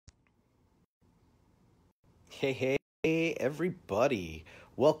Hey, everybody.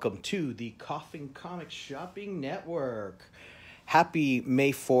 Welcome to the Coffin Comics Shopping Network. Happy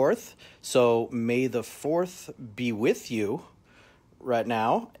May 4th. So, may the 4th be with you right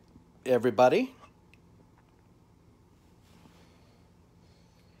now, everybody.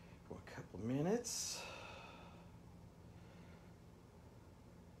 For a couple minutes.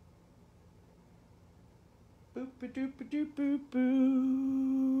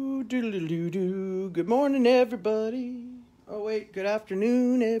 Boop-a-doop-a-doop-boop-boo. Doodle-doo-doo. Good morning, everybody. Oh, wait. Good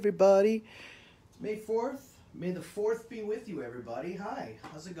afternoon, everybody. May 4th. May the 4th be with you, everybody. Hi.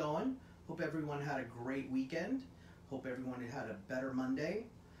 How's it going? Hope everyone had a great weekend. Hope everyone had a better Monday.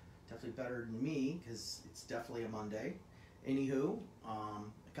 Definitely better than me, because it's definitely a Monday. Anywho, I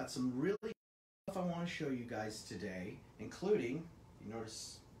got some really stuff I want to show you guys today, including, you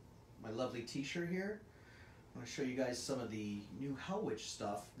notice my lovely t-shirt here? I'm going to show you guys some of the new Hellwitch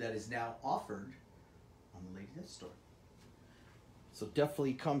stuff that is now offered on the Lady Death store. So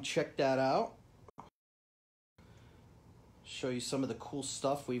definitely come check that out. Show you some of the cool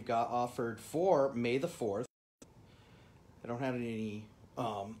stuff we've got offered for May the 4th. I don't have any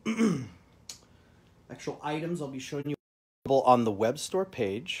actual items I'll be showing you on the web store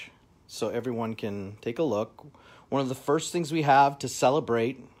page so everyone can take a look. One of the first things we have to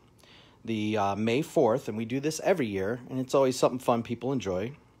celebrate the May 4th, and we do this every year, and it's always something fun people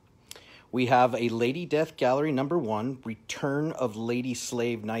enjoy. We have a Lady Death Gallery #1, Return of Lady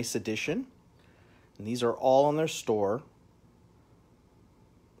Slave Nice Edition. And these are all on their store.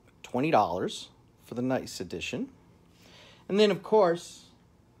 $20 for the Nice Edition. And then, of course,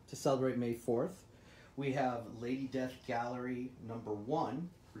 to celebrate May 4th, we have Lady Death Gallery #1,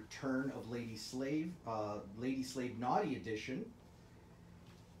 Return of Lady Slave Naughty Edition.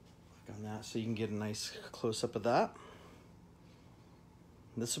 On that so you can get a nice close-up of that.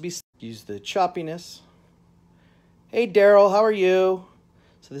 This will be use the choppiness. Hey Daryl, how are you?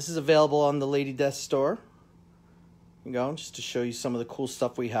 So this is available on the Lady Death store. You go, just to show you some of the cool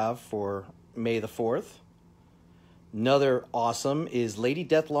stuff we have for May the 4th. Another awesome is Lady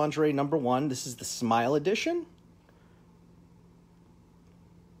Death Lingerie #1. This is the Smile Edition.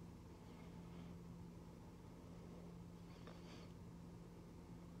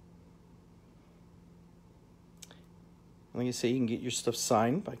 Like I say, you can get your stuff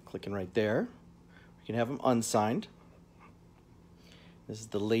signed by clicking right there. You can have them unsigned. This is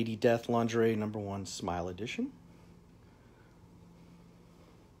the Lady Death Lingerie #1 Smile Edition.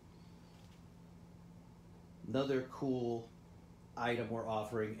 Another cool item we're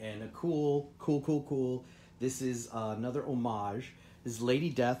offering, and a cool. This is another homage. This is Lady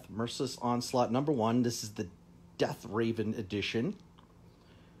Death Merciless Onslaught #1. This is the Death Raven Edition.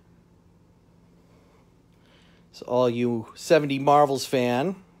 So all you 70 Marvels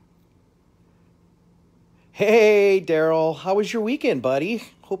fan. Hey, Daryl, how was your weekend, buddy?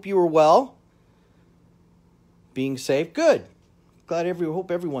 Hope you were well. Being safe? Good. Hope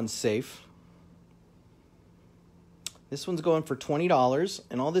everyone's safe. This one's going for $20,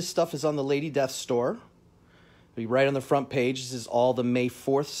 and all this stuff is on the Lady Death store. It'll be right on the front page. This is all the May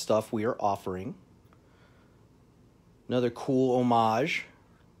 4th stuff we are offering. Another cool homage.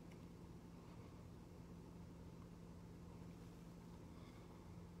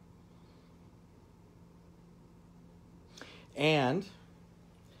 And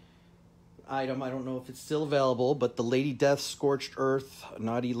item, I don't know if it's still available, but the Lady Death Scorched Earth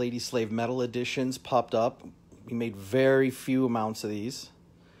Naughty Lady Slave Metal Editions popped up. We made very few amounts of these.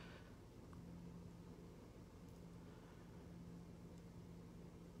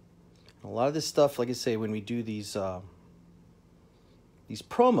 A lot of this stuff, like I say, when we do these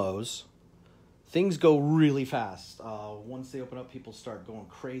promos, things go really fast. Once they open up, people start going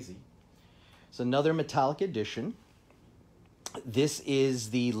crazy. It's another metallic edition. This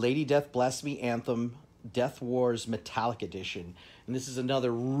is the Lady Death Blasphemy Anthem Death Wars Metallic Edition. And this is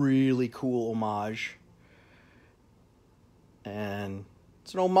another really cool homage. And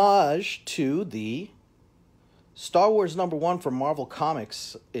it's an homage to the Star Wars #1 from Marvel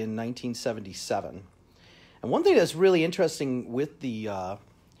Comics in 1977. And one thing that's really interesting with the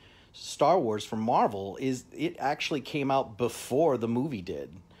Star Wars from Marvel is it actually came out before the movie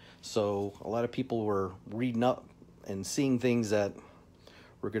did. So a lot of people were reading up and seeing things that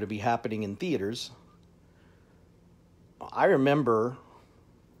were going to be happening in theaters. I remember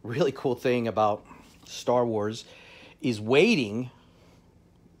a really cool thing about Star Wars is waiting.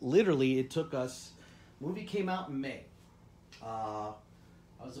 Literally, it took us, movie came out in May. I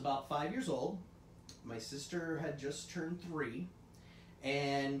was about 5 years old. My sister had just turned 3.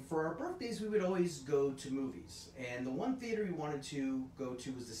 And for our birthdays, we would always go to movies. And the one theater we wanted to go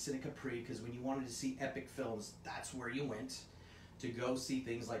to was the Cine Capri, because when you wanted to see epic films, that's where you went to go see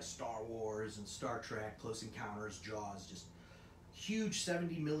things like Star Wars and Star Trek, Close Encounters, Jaws, just huge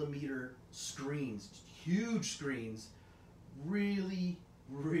 70 millimeter screens, huge screens, really,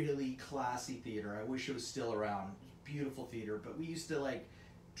 really classy theater. I wish it was still around. Beautiful theater, but we used to like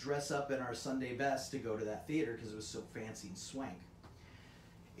dress up in our Sunday best to go to that theater because it was so fancy and swank.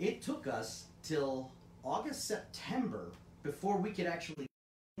 It took us till August, September before we could actually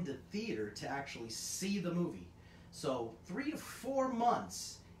get into theater to actually see the movie. So 3 to 4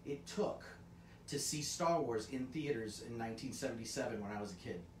 months it took to see Star Wars in theaters in 1977 when I was a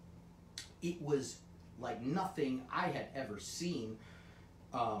kid. It was like nothing I had ever seen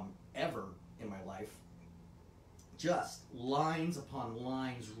ever in my life. Just lines upon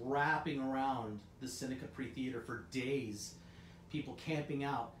lines wrapping around the Cine Capri Theater for days. People camping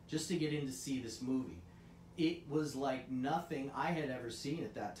out just to get in to see this movie. It was like nothing I had ever seen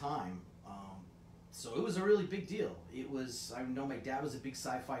at that time. So it was a really big deal. It was, I know my dad was a big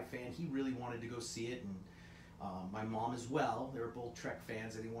sci-fi fan. He really wanted to go see it, and my mom as well. They were both Trek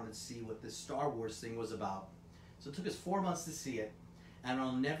fans, and they wanted to see what this Star Wars thing was about. So it took us 4 months to see it, and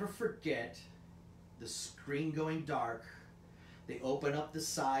I'll never forget the screen going dark. They open up the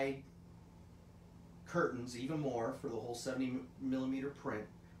side curtains even more for the whole 70 millimeter print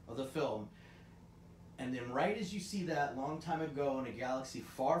of the film. And then right as you see that long time ago in a galaxy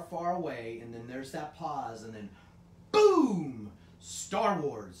far, far away, and then there's that pause, and then boom! Star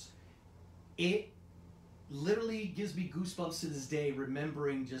Wars. It literally gives me goosebumps to this day,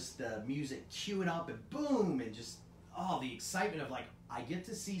 remembering just the music queuing up and boom, and just, oh, the excitement of like, I get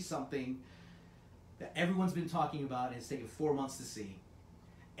to see something that everyone's been talking about and it's taken 4 months to see.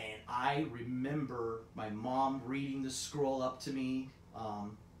 And I remember my mom reading the scroll up to me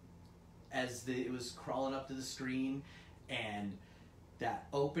as it was crawling up to the screen, and that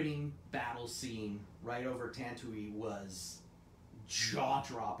opening battle scene right over Tatooine was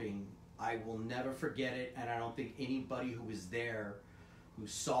jaw-dropping. I will never forget it, and I don't think anybody who was there who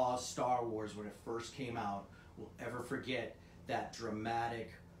saw Star Wars when it first came out will ever forget that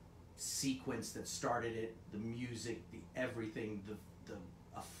dramatic sequence that started it, the music, the everything, the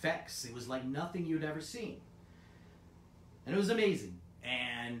effects. It was like nothing you'd ever seen. And it was amazing.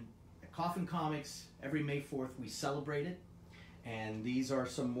 And at Coffin Comics, every May 4th, we celebrate it. And these are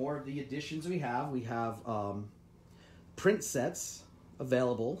some more of the editions we have. We have print sets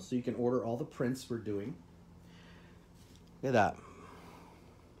available, so you can order all the prints we're doing. Look at that.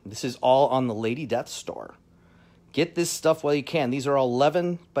 This is all on the Lady Death store. Get this stuff while you can. These are all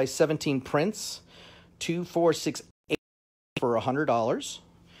 11 by 17 prints, 2, 4, 6, 8 for $100.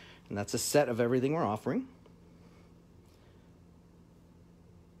 And that's a set of everything we're offering.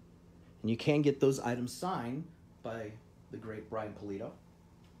 And you can get those items signed by the great Brian Pulido.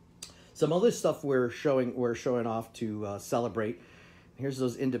 Some other stuff we're showing off to celebrate. Here's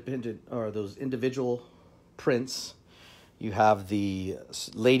those those individual prints. You have the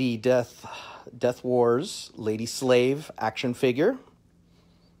Lady Death Wars Lady Slave action figure.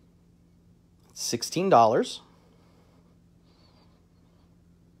 $16.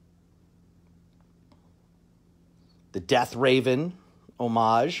 The Death Raven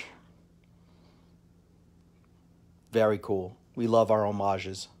homage. Very cool. We love our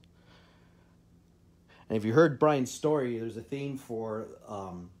homages. And if you heard Brian's story, there's a theme for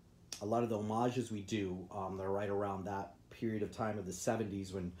a lot of the homages we do. They're right around that period of time of the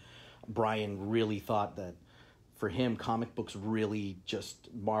 70s when Brian really thought that for him, comic books really just,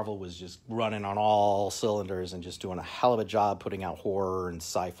 Marvel was just running on all cylinders and just doing a hell of a job putting out horror and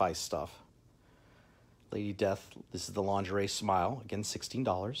sci-fi stuff. Lady Death, this is the lingerie smile, again,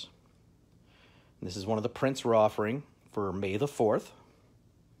 $16. And this is one of the prints we're offering for May the 4th.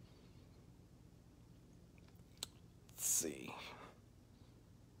 Let's see.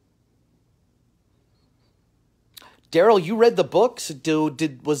 Daryl, you read the books.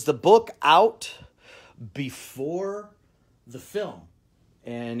 Was the book out before the film?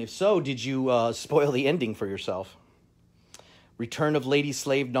 And if so, did you spoil the ending for yourself? Return of Lady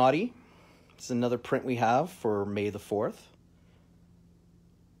Slave Naughty. It's another print we have for May the 4th.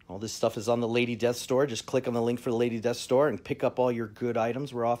 All this stuff is on the Lady Death store. Just click on the link for the Lady Death store and pick up all your good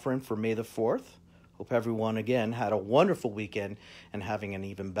items we're offering for May the 4th. Hope everyone, again, had a wonderful weekend and having an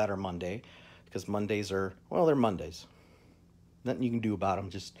even better Monday. Because Mondays are, well, they're Mondays. Nothing you can do about them.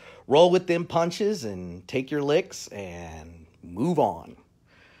 Just roll with them punches and take your licks and move on.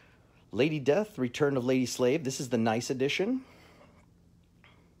 Lady Death, Return of Lady Slave. This is the nice edition.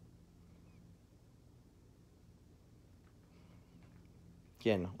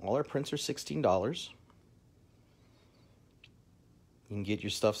 Again, all our prints are $16. You can get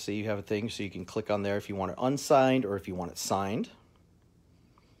your stuff, say you have a thing, so you can click on there if you want it unsigned or if you want it signed.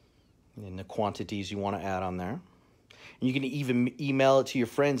 And the quantities you want to add on there. And you can even email it to your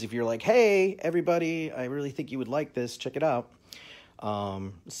friends if you're like, hey, everybody, I really think you would like this. Check it out.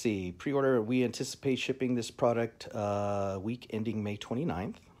 Let's see. Pre-order. We anticipate shipping this product week ending May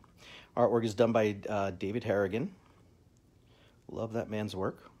 29th. Artwork is done by David Harrigan. Love that man's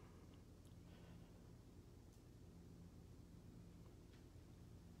work.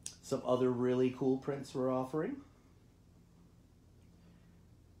 Some other really cool prints we're offering.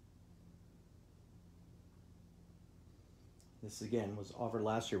 This again was offered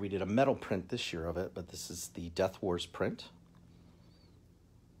last year. We did a metal print this year of it, but this is the Death Wars print.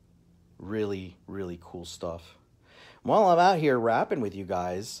 Really, really cool stuff. While I'm out here rapping with you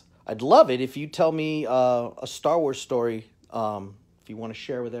guys, I'd love it if you tell me a Star Wars story if you want to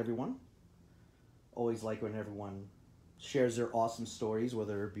share with everyone. Always like when everyone shares their awesome stories,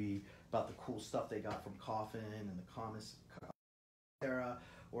 whether it be about the cool stuff they got from Coffin and the comics era,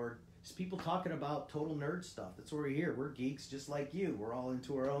 or just people talking about total nerd stuff. That's what we're here. We're geeks just like you. We're all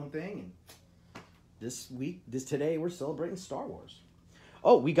into our own thing. And today, we're celebrating Star Wars.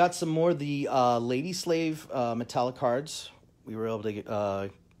 Oh, we got some more of the Lady Slave metallic cards. We were able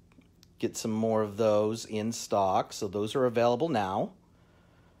to get some more of those in stock, so those are available now.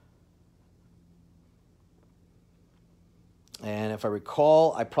 And if I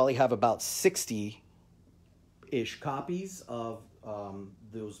recall, I probably have about 60-ish copies of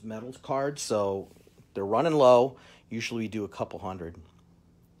those metal cards, so they're running low. Usually we do a couple hundred.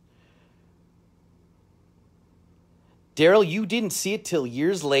 Daryl, you didn't see it till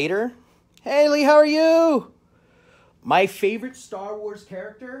years later? Haley, how are you? My favorite Star Wars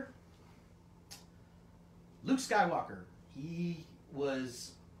character? Luke Skywalker. He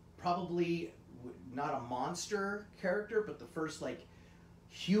was probably not a monster character, but the first like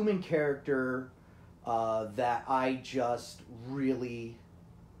human character that I just really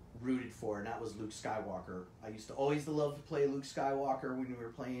rooted for, and that was Luke Skywalker. I used to always love to play Luke Skywalker when we were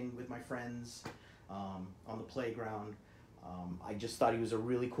playing with my friends on the playground. I just thought he was a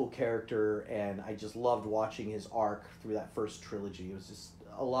really cool character, and I just loved watching his arc through that first trilogy. It was just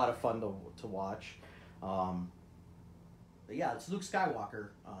a lot of fun to watch. But yeah, it's Luke Skywalker.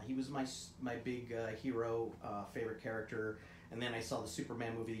 He was my big hero, favorite character. And then I saw the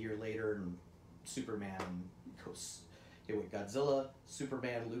Superman movie a year later, and Superman goes with Godzilla,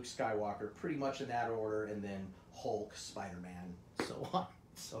 Superman, Luke Skywalker, pretty much in that order, and then Hulk, Spider-Man, so on.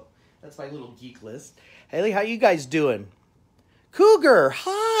 So that's my little geek list. Haley, how you guys doing? Cougar,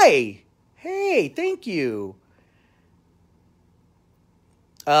 hi! Hey, thank you.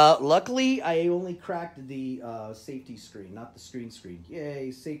 Luckily, I only cracked the safety screen, not the screen.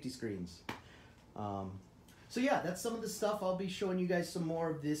 Yay, safety screens. So yeah, that's some of the stuff. I'll be showing you guys some more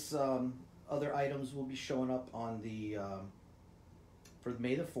of this. Other items will be showing up on the for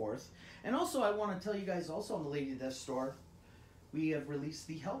May the 4th. And also, I want to tell you guys also on the Lady Death store, we have released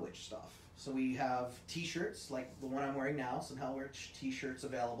the Hellwitch stuff. So we have t-shirts like the one I'm wearing now, some Hellwitch t-shirts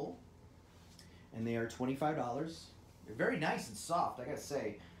available. And they are $25. They're very nice and soft, I gotta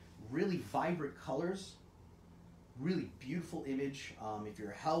say. Really vibrant colors. Really beautiful image. If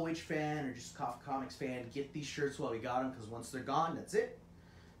you're a Hellwitch fan or just Coffin Comics fan, get these shirts while we got them, because once they're gone, that's it.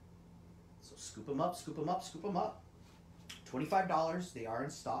 So scoop them up, scoop them up, scoop them up. $25. They are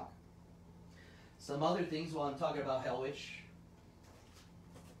in stock. Some other things while I'm talking about Hellwitch.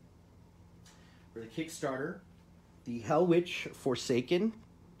 For the Kickstarter, the Hellwitch Forsaken,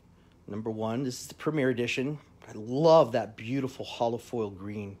 #1. This is the premiere edition. I love that beautiful hollow foil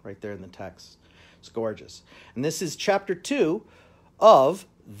green right there in the text. It's gorgeous. And this is chapter 2 of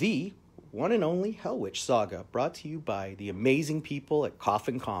the one and only Hellwitch saga, brought to you by the amazing people at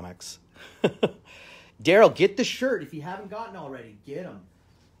Coffin Comics. Daryl, get the shirt if you haven't gotten already. Get them.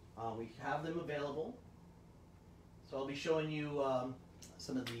 We have them available. So I'll be showing you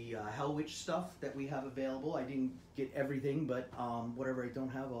some of the Hellwitch stuff that we have available. I didn't get everything, but whatever I don't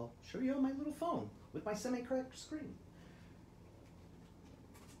have, I'll show you on my little phone with my semi-correct screen.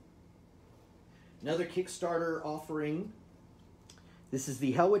 Another Kickstarter offering. This is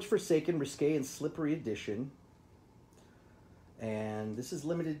the Hellwitch Forsaken Risque and Slippery Edition. And this is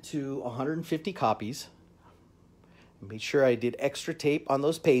limited to 150 copies. Made sure I did extra tape on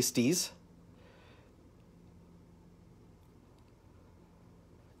those pasties.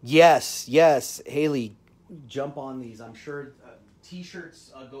 Yes, Haley, jump on these. I'm sure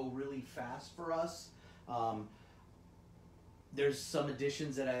t-shirts go really fast for us. There's some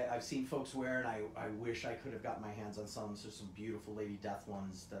editions that I've seen folks wear, and I wish I could have got my hands on some. So some beautiful Lady Death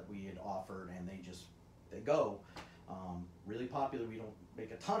ones that we had offered, and they go. Really popular. We don't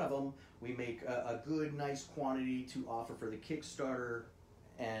make a ton of them. We make a good, nice quantity to offer for the Kickstarter,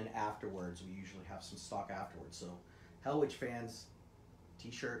 and afterwards. We usually have some stock afterwards. So Hellwitch fans,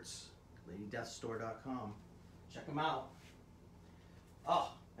 t-shirts, ladydeathstore.com. Check them out.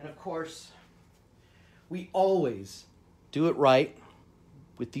 Oh, and of course, we always do it right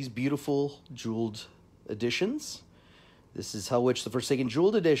with these beautiful jeweled editions. This is Hellwitch the Forsaken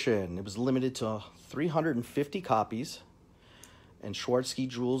Jeweled Edition. It was limited to 350 copies. And Swarovski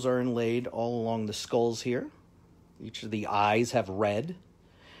jewels are inlaid all along the skulls here. Each of the eyes have red.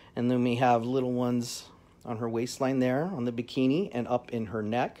 And then we have little ones on her waistline there, on the bikini, and up in her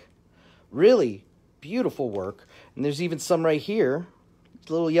neck. Really beautiful work. And there's even some right here,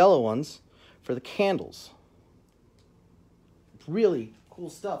 little yellow ones, for the candles. Really cool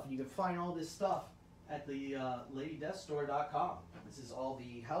stuff. You can find all this stuff at the ladydeathstore.com. This is all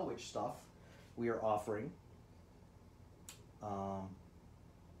the Hellwitch stuff we are offering. So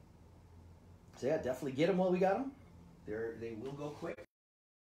yeah, definitely get them while we got them. They will go quick.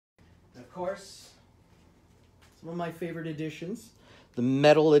 And of course, some of my favorite editions, the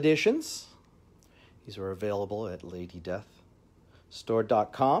metal editions. These are available at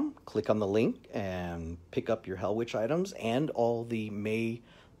ladydeathstore.com. Click on the link and pick up your Hellwitch items and all the May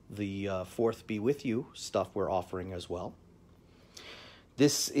the 4th Be With You stuff we're offering as well.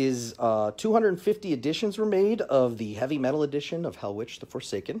 This is 250 editions were made of the heavy metal edition of Hellwitch the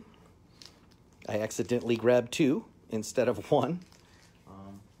Forsaken. I accidentally grabbed 2 instead of 1.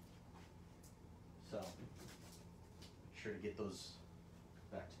 So, make sure to get those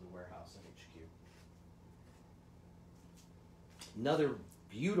back to the warehouse at HQ. Another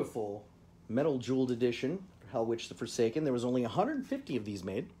beautiful metal jeweled edition for Hellwitch the Forsaken. There was only 150 of these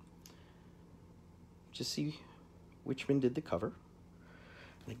made. Just see which one did the cover.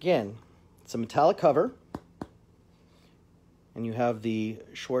 And again, it's a metallic cover. And you have the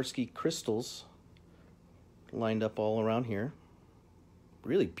Swarovski crystals lined up all around here.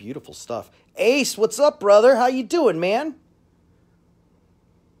 Really beautiful stuff. Ace, what's up, brother? How you doing, man?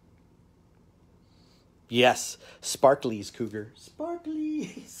 Yes, sparklies, Cougar.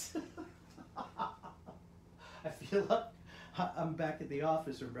 Sparklies. I feel like I'm back at the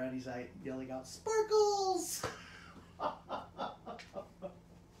office where Brandy's yelling out, "Sparkles!"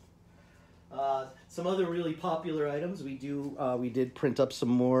 Some other really popular items. We did print up some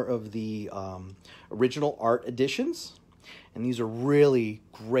more of the original art editions. And these are really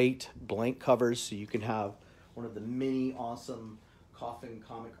great blank covers, so you can have one of the many awesome Coffin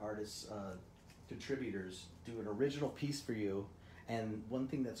comic artists contributors do an original piece for you. And one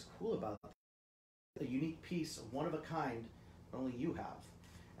thing that's cool about a unique piece, one of a kind, only you have.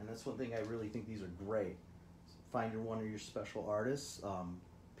 And that's one thing I really think these are great. Find one of your special artists,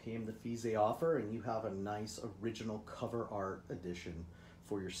 pay them the fees they offer, and you have a nice original cover art edition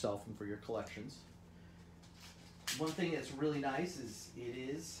for yourself and for your collections. One thing that's really nice is it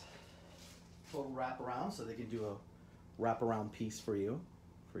is total wraparound, so they can do a wraparound piece for you,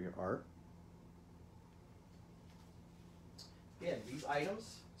 for your art. Again, these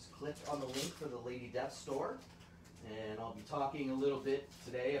items, just click on the link for the Lady Death store, and I'll be talking a little bit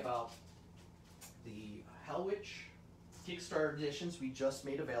today about the Hellwitch Kickstarter editions we just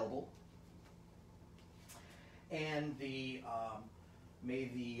made available, and the May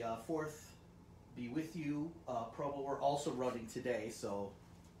the 4th Be With You promo we're also running today, so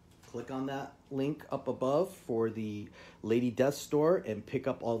click on that link up above for the Lady Death store and pick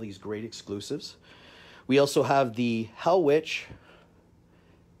up all these great exclusives. We also have the Hellwitch,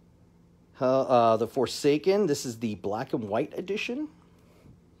 the Forsaken. This is the black and white edition.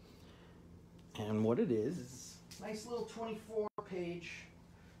 And what it is a nice little 24-page.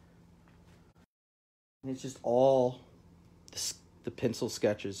 And it's just all the pencil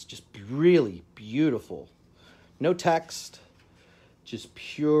sketches. Just really beautiful. No text. Just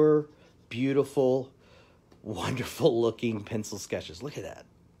pure, beautiful, wonderful looking pencil sketches. Look at that.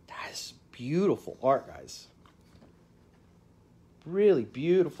 That's beautiful art, guys. Really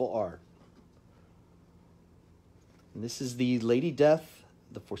beautiful art. And this is the Lady Death,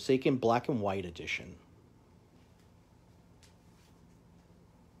 the Forsaken black and white edition.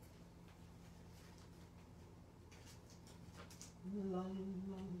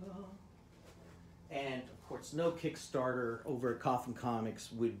 And of course, no Kickstarter over at Coffin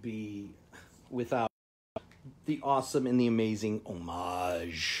Comics would be without the awesome and the amazing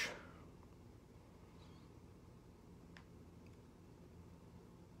homage.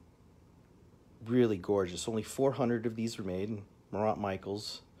 Really gorgeous. Only 400 of these were made. And Marant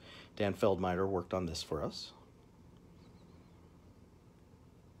Michaels, Dan Feldmeyer worked on this for us.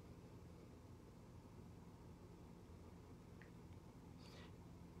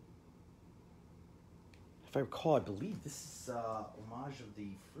 If I recall, I believe this is homage of the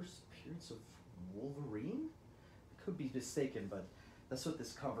first appearance of Wolverine. I could be mistaken, but that's what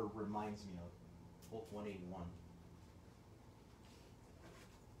this cover reminds me of. Hulk 181.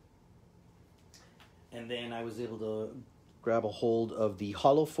 And then I was able to grab a hold of the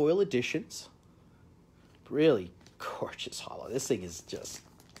hollow foil editions. Really gorgeous hollow. This thing is just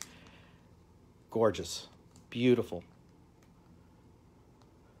gorgeous. Beautiful.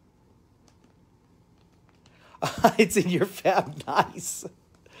 It's in your fab. Nice.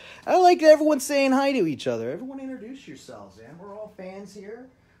 I like everyone saying hi to each other. Everyone introduce yourselves, man. We're all fans here.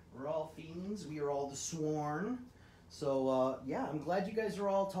 We're all fiends. We are all the sworn. So, yeah, I'm glad you guys are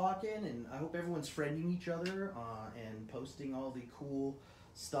all talking, and I hope everyone's friending each other and posting all the cool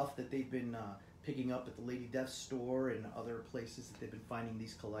stuff that they've been picking up at the Lady Death store and other places that they've been finding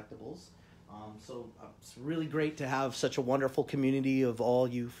these collectibles. So it's really great to have such a wonderful community of all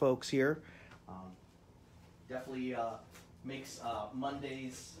you folks here. Definitely makes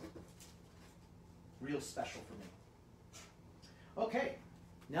Mondays real special for me. Okay,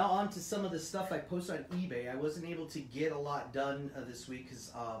 now on to some of the stuff I post on eBay. I wasn't able to get a lot done this week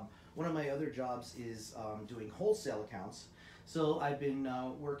because one of my other jobs is doing wholesale accounts. So I've been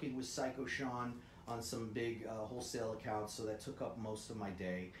working with Psycho Sean on some big wholesale accounts, so that took up most of my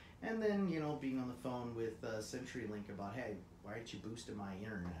day. And then, you know, being on the phone with CenturyLink about, hey, why aren't you boosting my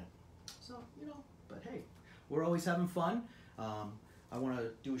internet? So, you know, but hey, we're always having fun. I want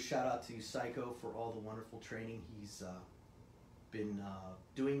to do a shout out to Psycho for all the wonderful training he's been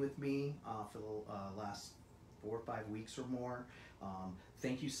doing with me for the last 4 or 5 weeks or more.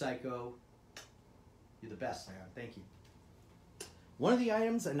 Thank you, Psycho. You're the best, man. Thank you. One of the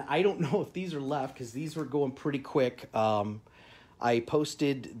items, and I don't know if these are left because these were going pretty quick. I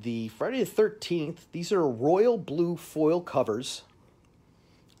posted the Friday the 13th. These are royal blue foil covers.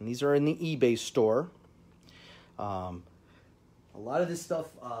 And these are in the eBay store. A lot of this stuff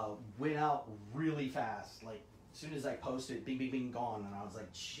went out really fast. Like, as soon as I posted, bing, bing, bing, gone. And I was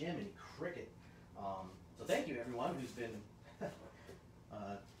like, Jiminy Cricket. So thank you, everyone who's been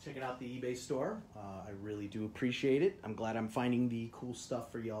checking out the eBay store. I really do appreciate it. I'm glad I'm finding the cool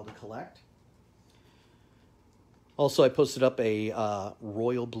stuff for y'all to collect. Also, I posted up a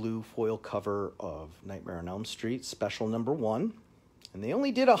royal blue foil cover of Nightmare on Elm Street, special number 1. And they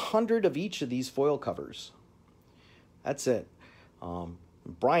only did 100 of each of these foil covers. That's it.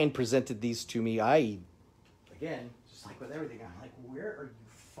 Brian presented these to me. Again, just like with everything, I'm like, where are you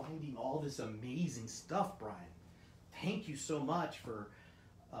finding all this amazing stuff, Brian? Thank you so much for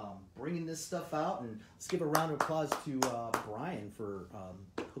bringing this stuff out. And let's give a round of applause to Brian for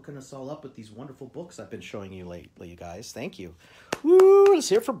hooking us all up with these wonderful books I've been showing you lately, you guys. Thank you. Woo, let's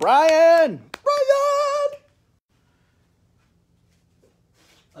hear it for Brian. Brian!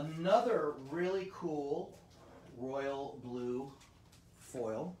 Another really cool royal blue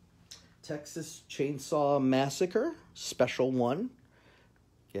foil, Texas Chainsaw Massacre, special 1.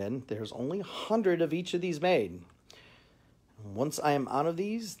 Again, there's only 100 of each of these made. Once I am out of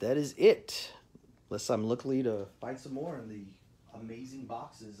these, that is it. Unless I'm lucky to find some more in the amazing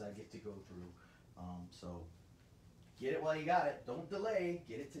boxes I get to go through. So get it while you got it. Don't delay.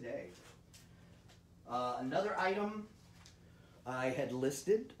 Get it today. Another item I had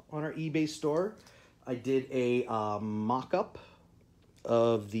listed on our eBay store. I did a mock-up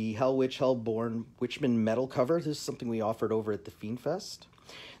of the Hellwitch Hellborn Witchman metal cover. This is something we offered over at the Fiend Fest.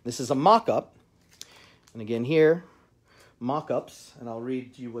 This is a mock-up. And again here, mock-ups, and I'll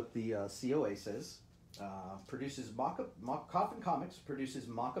read to you what the COA says. Coffin Comics produces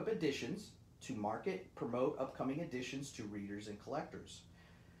mock-up editions to market, promote upcoming editions to readers and collectors.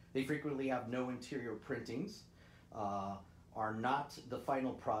 They frequently have no interior printings, are not the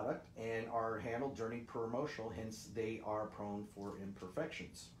final product, and are handled during promotional, hence they are prone for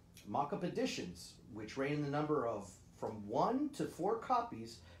imperfections. Mock-up editions, which range in the number of from 1 to 4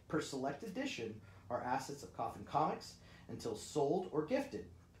 copies per select edition, are assets of Coffin Comics until sold or gifted.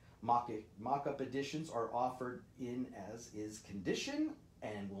 Mock-up editions are offered in as-is condition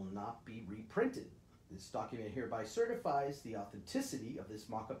and will not be reprinted. This document hereby certifies the authenticity of this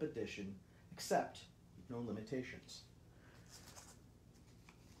mock-up edition, except no limitations.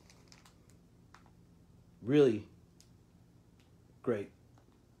 Really great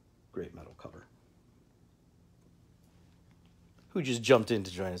metal cover. Who just jumped in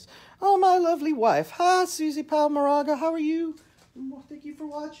to join us? Oh, my lovely wife. Hi, Susie Palmaraga. How are you? Well, thank you for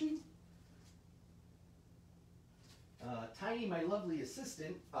watching. Tiny, my lovely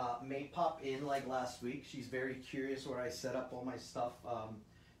assistant, may pop in like last week. She's very curious where I set up all my stuff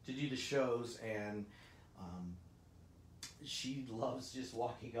to do the shows, and she loves just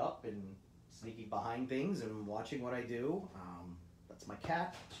walking up and sneaking behind things and watching what I do. That's my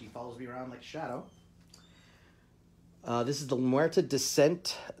cat. She follows me around like a shadow. This is the Muerta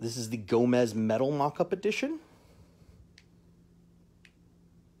Descent. This is the Gomez Metal Mock-Up Edition.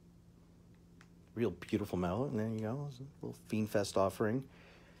 Real beautiful metal. And there you go. It's a little Fiend Fest offering.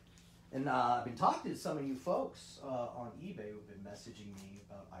 And I've been talking to some of you folks on eBay who've been messaging me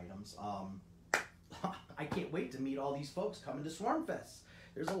about items. I can't wait to meet all these folks coming to Swarmfest.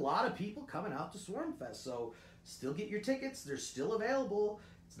 There's a lot of people coming out to Swarmfest, so still get your tickets. They're still available.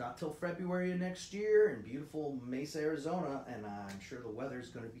 It's not till February of next year in beautiful Mesa, Arizona, and I'm sure the weather's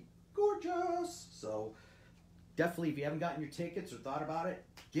going to be gorgeous. So definitely, if you haven't gotten your tickets or thought about it,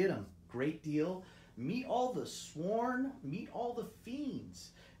 get them. Great deal. Meet all the Sworn, meet all the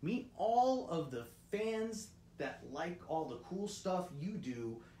Fiends, meet all of the fans that like all the cool stuff you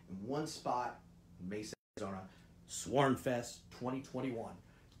do in one spot in Mesa, Arizona. Swarmfest 2021.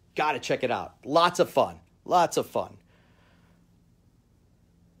 Gotta check it out. Lots of fun. Lots of fun.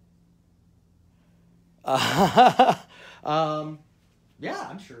 Yeah,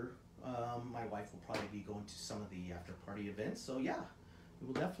 I'm sure my wife will probably be going to some of the after party events. So yeah, we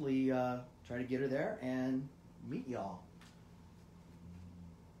will definitely try to get her there and meet y'all.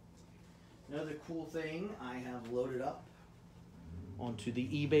 Another cool thing I have loaded up onto the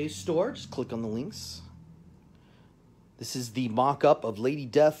eBay store. Just click on the links. This is the mock-up of Lady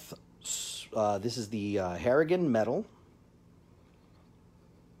Death. This is the Harrigan Metal.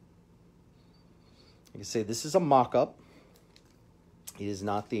 Like I say, this is a mock-up. It is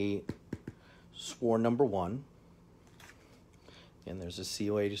not the Sworn #1. And there's a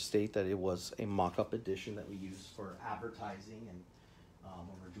COA to state that it was a mock-up edition that we use for advertising and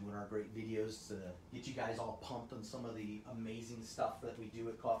when we're doing our great videos to get you guys all pumped on some of the amazing stuff that we do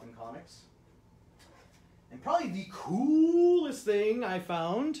at Coffin Comics. And probably the coolest thing I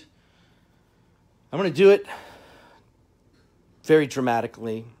found, I'm going to do it very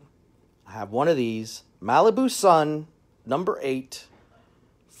dramatically. I have one of these, Malibu Sun, #8,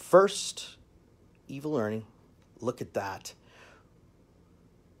 first Evil Ernie. Look at that.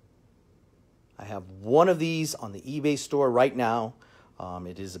 I have one of these on the eBay store right now.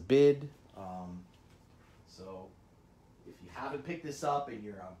 It is a bid. So if you haven't picked this up and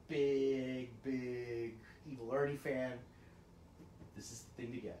you're a big Evil Ernie fan, this is the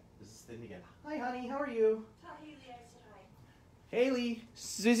thing to get. This is the thing to get. Hi, honey. How are you? Tell Haley I said hi. Haley.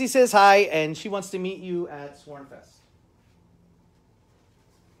 Susie says hi, and she wants to meet you at Swarmfest.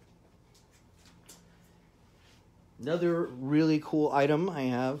 Another really cool item. I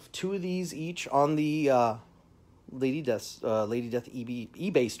have two of these each on the Lady Death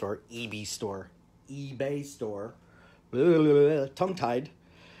eBay store. eBay store. Tongue-tied.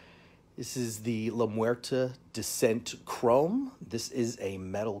 This is the La Muerta Descent Chrome. This is a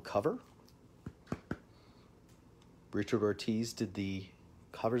metal cover. Richard Ortiz did the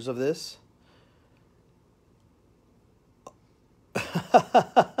covers of this.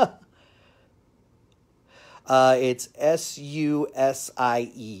 It's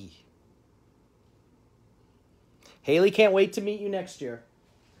SUSIE. Haley can't wait to meet you next year.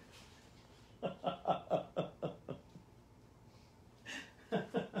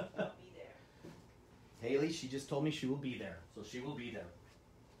 Haley, she just told me she will be there, so she will be there.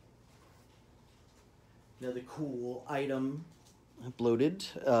 Another cool item uploaded.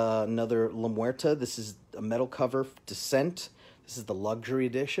 Another La Muerta. This is a metal cover, Descent. This is the luxury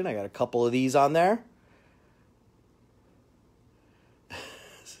edition. I got a couple of these on there.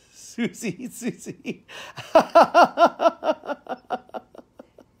 Susie.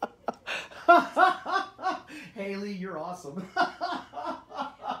 Haley, you're awesome.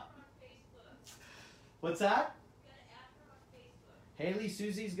 What's that? Haley,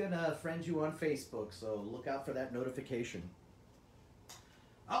 Susie's gonna friend you on Facebook, so look out for that notification.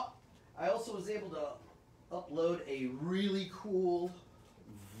 Oh, I also was able to upload a really cool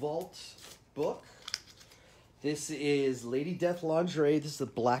vault book. This is Lady Death Lingerie. This is the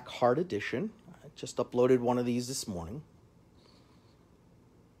Black Heart edition. I just uploaded one of these this morning.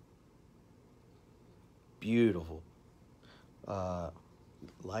 Beautiful.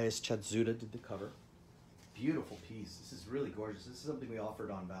 Elias Chatzuda did the cover. Beautiful piece. This is really gorgeous. This is something we offered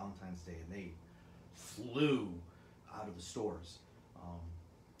on Valentine's Day, and they flew out of the stores.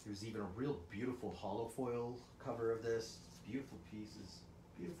 There's even a real beautiful hollow foil cover of this. Beautiful pieces.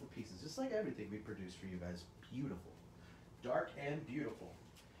 Beautiful pieces. Just like everything we produce for you guys. Beautiful. Dark and beautiful.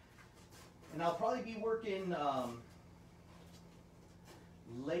 And I'll probably be working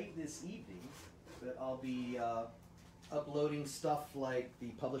late this evening, but I'll be uploading stuff like the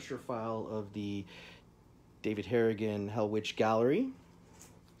publisher file of the David Harrigan Hellwitch Gallery.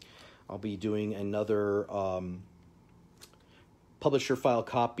 I'll be doing another publisher file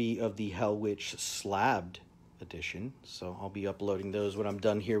copy of the Hellwitch Slabbed edition. So I'll be uploading those when I'm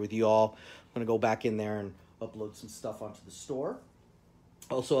done here with you all. I'm going to go back in there and upload some stuff onto the store.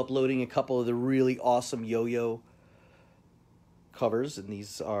 Also uploading a couple of the really awesome yo-yo covers, and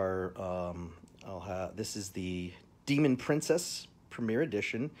these are this is the Demon Princess Premiere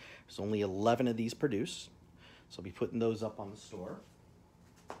Edition. There's only 11 of these produced, so I'll be putting those up on the store.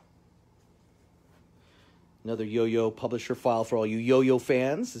 Another yo-yo publisher file for all you yo-yo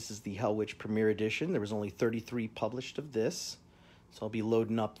fans. This is the Hellwitch Premiere Edition. There was only 33 published of this, so I'll be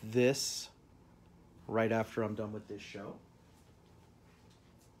loading up this right after I'm done with this show.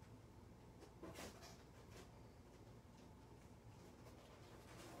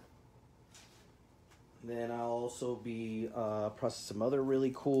 Then I'll also be processing some other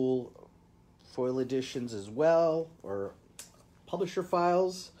really cool foil editions as well, or publisher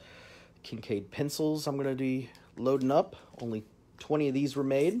files. Kincaid pencils I'm going to be loading up. Only 20 of these were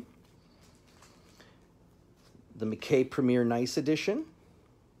made. The McKay Premiere Nice Edition.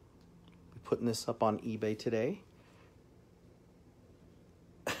 We're putting this up on eBay today.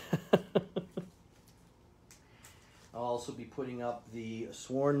 I'll also be putting up the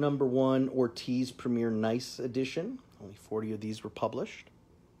Sworn #1 Ortiz Premiere Nice Edition. Only 40 of these were published.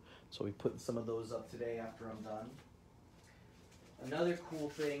 So I'll be putting some of those up today after I'm done. Another cool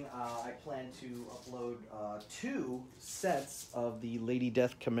thing, I plan to upload 2 sets of the Lady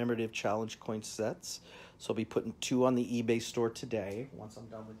Death Commemorative Challenge coin sets. So I'll be putting 2 on the eBay store today, once I'm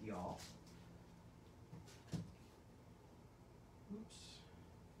done with y'all. Oops.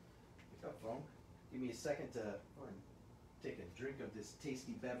 Pick up, phone. Give me a second to go and take a drink of this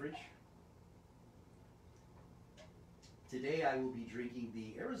tasty beverage. Today I will be drinking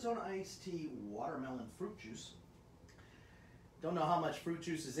the Arizona Iced Tea Watermelon Fruit Juice. Don't know how much fruit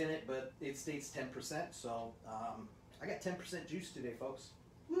juice is in it, but it states 10%, so I got 10% juice today, folks.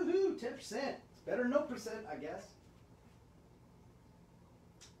 Woohoo, 10%. It's better than no percent, I guess.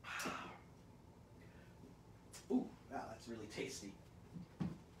 Ooh, wow, that's really tasty.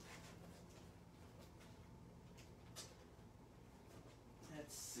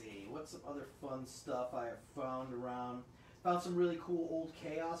 Let's see, what's some other fun stuff I have found around? Found some really cool old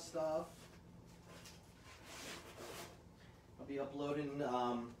Chaos stuff. I'll be uploading,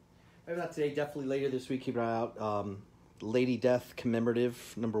 maybe not today, definitely later this week, keep an eye out, Lady Death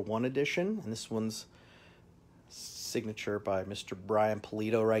Commemorative #1 edition, and this one's signature by Mr. Brian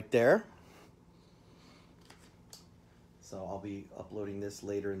Pulido right there. So I'll be uploading this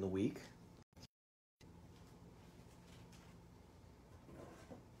later in the week.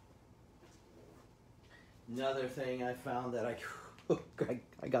 Another thing I found that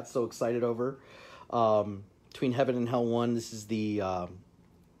I got so excited over, Between Heaven and Hell 1, this is the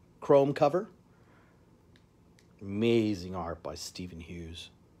chrome cover. Amazing art by Stephen Hughes.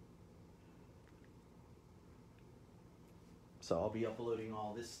 So I'll be uploading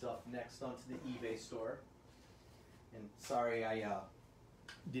all this stuff next onto the eBay store. And sorry I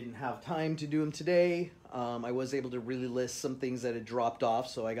didn't have time to do them today. I was able to really list some things that had dropped off,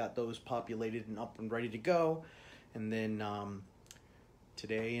 so I got those populated and up and ready to go. And then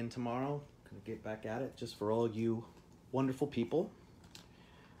today and tomorrow, gonna get back at it just for all you wonderful people.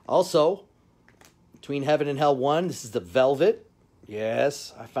 Also, Between Heaven and Hell 1, this is the Velvet.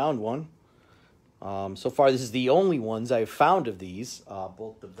 Yes, I found one. So far, this is the only ones I've found of these,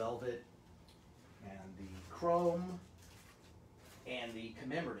 both the Velvet and the Chrome and the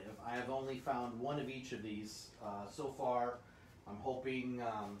Commemorative. I have only found one of each of these so far. I'm hoping,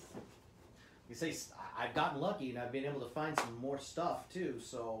 you say, I've gotten lucky and I've been able to find some more stuff too.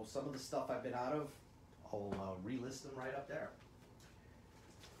 So some of the stuff I've been out of, I'll relist them right up there.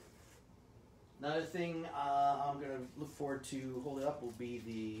 Another thing I'm going to look forward to holding up will be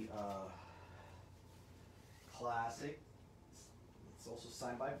the classic. It's also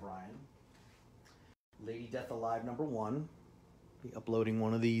signed by Brian. Lady Death Alive #1. Be uploading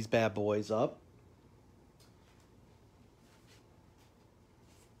one of these bad boys up.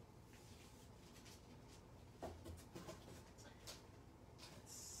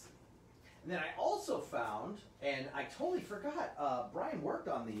 And then I also found, and I totally forgot, Brian worked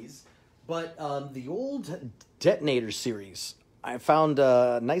on these, but the old Detonator series. I found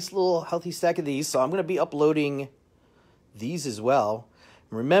a nice little healthy stack of these, so I'm going to be uploading these as well.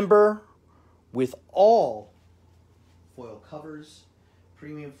 Remember, with all foil covers,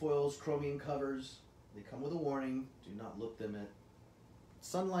 premium foils, chromium covers, they come with a warning. Do not look them at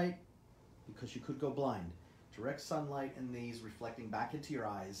sunlight, because you could go blind. Direct sunlight and these reflecting back into your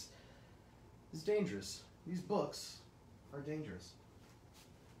eyes is dangerous. These books are dangerous.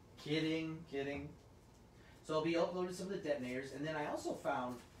 Kidding. So I'll be uploading some of the detonators, and then I also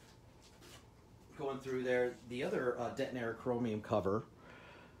found, going through there, the other detonator chromium cover.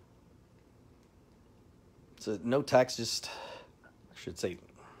 So no text, just, I should say,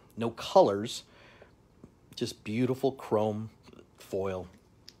 no colors, just beautiful chrome foil.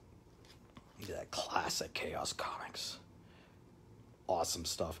 Look at that classic Chaos Comics. Awesome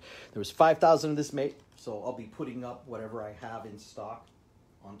stuff. There was 5,000 of this made, so I'll be putting up whatever I have in stock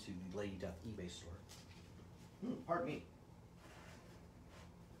onto the Lady Death eBay store. Pardon me.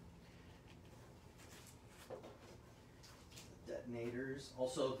 Detonators.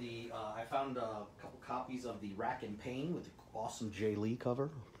 Also, I found a couple copies of the Rack and Pain with the awesome Jay Lee cover.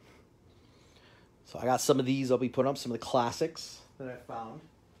 So I got some of these. I'll be putting up some of the classics that I found.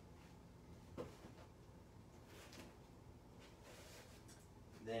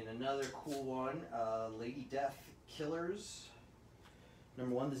 Then another cool one, Lady Death Killers.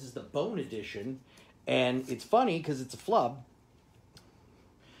 Number 1, this is the Bone Edition. And it's funny because it's a flub.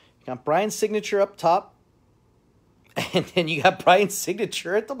 You got Brian's signature up top. And then you got Brian's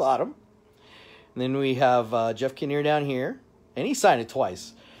signature at the bottom. And then we have Jeff Kinnear down here. And he signed it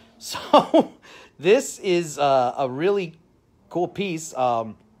twice. So this is a really cool piece.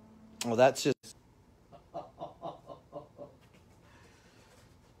 Well, that's just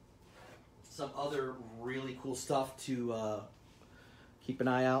some other really cool stuff to keep an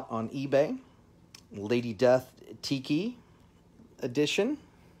eye out on eBay. Lady Death Tiki edition.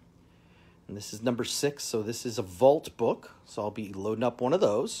 And this is number 6, so this is a vault book. So I'll be loading up one of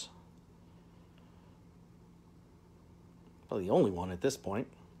those. Probably the only one at this point.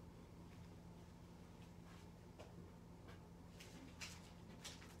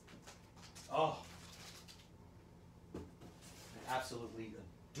 Oh, I absolutely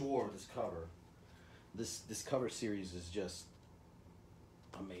adore this cover. This cover series is just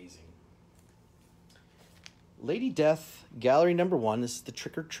amazing. Lady Death Gallery number 1. This is the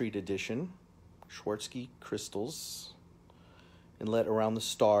Trick or Treat edition. Swarovski crystals. Inlet around the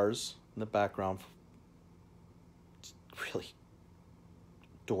stars in the background. It's really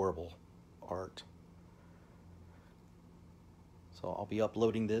adorable art. So I'll be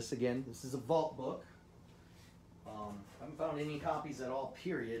uploading this again. This is a vault book. I haven't found any copies at all,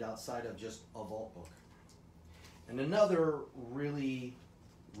 period, outside of just a vault book. And another really,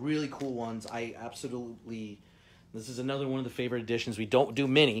 really cool ones. This is another one of the favorite editions. We don't do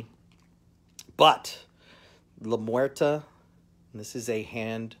many, but La Muerta. This is a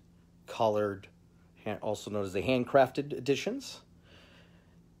hand-colored, also known as the handcrafted editions.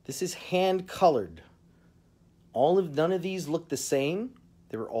 This is hand-colored. None of these look the same.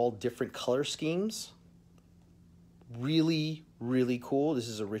 They were all different color schemes. Really, really cool. This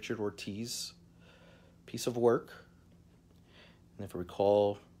is a Richard Ortiz piece of work. And if I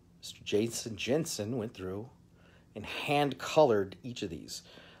recall, Mr. Jason Jensen went through and hand-colored each of these.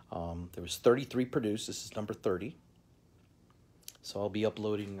 There was 33 produced. This is number 30. So I'll be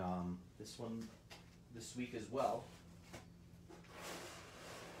uploading this one this week as well.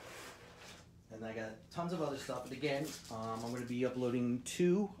 And I got tons of other stuff. But again, I'm going to be uploading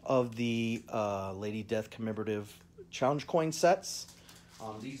 2 of the Lady Death commemorative challenge coin sets.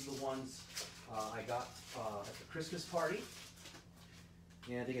 These are the ones I got at the Christmas party.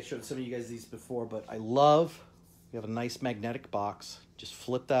 Yeah, I think I showed some of you guys these before, but I love, you have a nice magnetic box. Just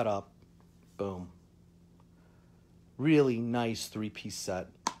flip that up. Boom. Really nice 3-piece set.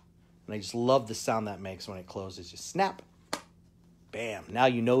 And I just love the sound that makes when it closes. Just snap. Bam. Now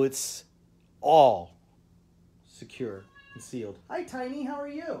you know it's all secure and sealed. Hi, Tiny. How are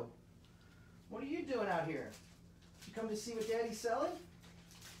you? What are you doing out here? You come to see what Daddy's selling?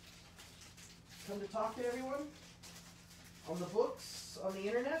 Come to talk to everyone? On the books? On the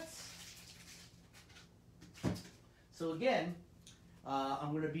internet? So again,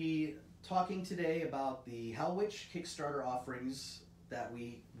 I'm going to be talking today about the Hellwitch Kickstarter offerings that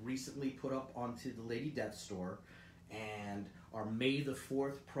we recently put up onto the Lady Death store. And our May the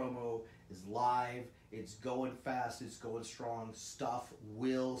 4th promo is live. It's going fast. It's going strong. Stuff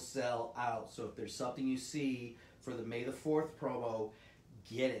will sell out. So if there's something you see for the May the 4th promo,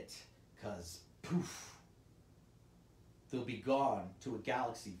 get it. Because, poof, they'll be gone to a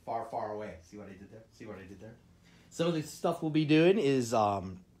galaxy far, far away. See what I did there? See what I did there? Some of the stuff we'll be doing is,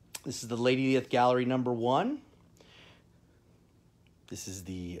 this is the Lady Death Gallery number 1. This is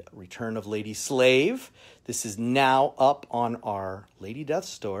the Return of Lady Slave. This is now up on our Lady Death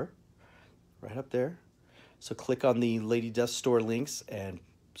store. Right up there. So click on the Lady Death store links and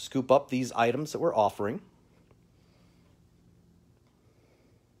scoop up these items that we're offering.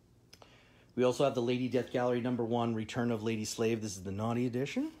 We also have the Lady Death Gallery #1, Return of Lady Slave. This is the naughty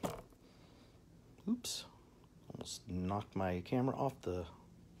edition. Oops. Almost knocked my camera off the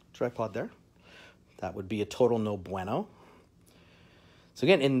tripod there. That would be a total no bueno. So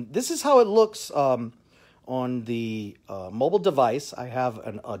again, and this is how it looks on the mobile device. I have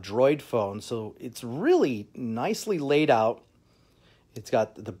a Droid phone, so it's really nicely laid out. It's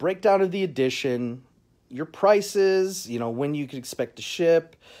got the breakdown of the edition, your prices, you know, when you could expect to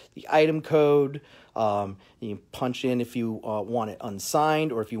ship, the item code. You can punch in if you want it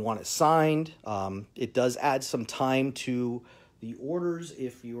unsigned or if you want it signed. It does add some time to the orders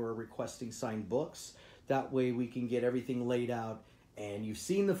if you are requesting signed books. That way we can get everything laid out. And you've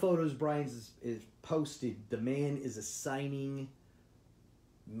seen the photos Brian's is posted. The man is a signing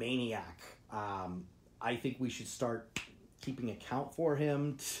maniac. I think we should start keeping account for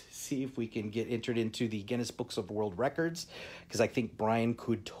him to see if we can get entered into the Guinness Books of World Records, because I think Brian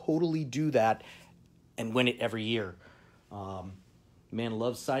could totally do that and win it every year. Man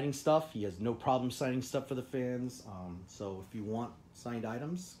loves signing stuff. He has no problem signing stuff for the fans. So if you want signed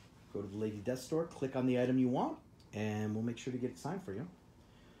items, go to the Lady Death store, click on the item you want, and we'll make sure to get it signed for you.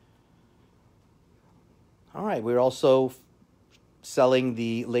 All right, we're also selling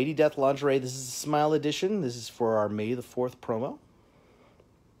the Lady Death lingerie. This is the Smile edition. This is for our May the 4th promo.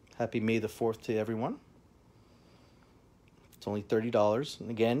 Happy May the 4th to everyone. It's only $30. And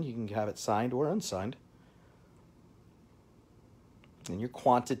again, you can have it signed or unsigned. And your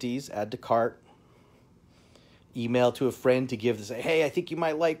quantities, add to cart. Email to a friend to give, to say, hey, I think you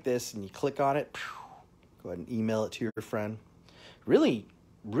might like this. And you click on it. Go ahead and email it to your friend. Really,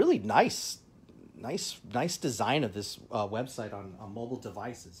 really nice design of this website on mobile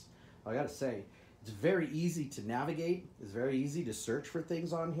devices. I gotta say, it's very easy to navigate. It's very easy to search for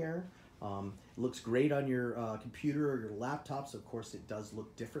things on here. It looks great on your computer or your laptops. Of course, it does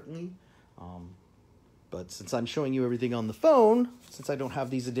look differently. But since I'm showing you everything on the phone, since I don't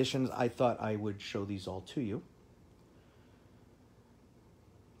have these editions, I thought I would show these all to you.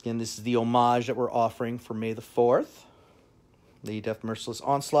 Again, this is the homage that we're offering for May the 4th. The Death Merciless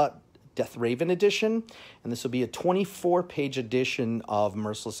Onslaught Death Raven edition. And this will be a 24-page edition of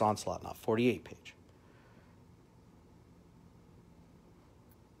Merciless Onslaught, not 48-page.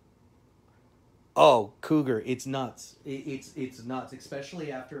 Oh, Cougar, it's nuts. It's nuts,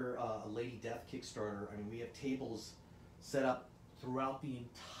 especially after a Lady Death Kickstarter. I mean, we have tables set up throughout the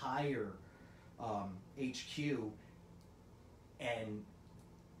entire HQ, and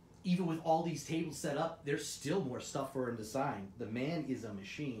even with all these tables set up, there's still more stuff for him to sign. The man is a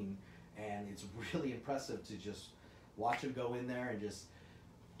machine, and it's really impressive to just watch him go in there and just,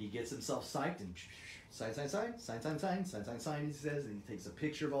 he gets himself psyched and sign, he says, and he takes a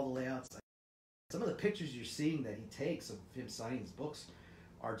picture of all the layouts. Some of the pictures you're seeing that he takes of him signing his books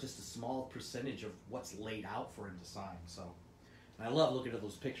are just a small percentage of what's laid out for him to sign. So, and I love looking at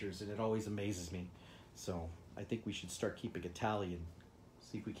those pictures, and it always amazes me. So I think we should start keeping a tally and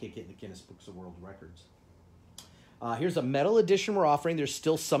see if we can't get in the Guinness Books of World Records. Here's a metal edition we're offering. There's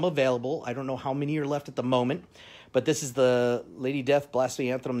still some available. I don't know how many are left at the moment, but this is the Lady Death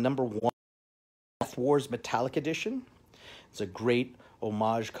Blasphemy Anthem #1 Death Wars Metallic Edition. It's a great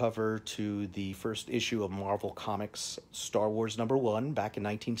homage cover to the first issue of Marvel Comics Star Wars #1 back in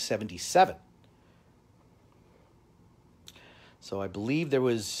 1977. So I believe there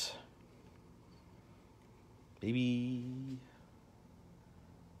was maybe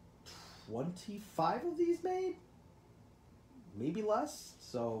 25 of these made, maybe less.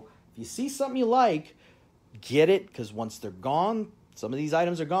 So if you see something you like, get it, because once they're gone, some of these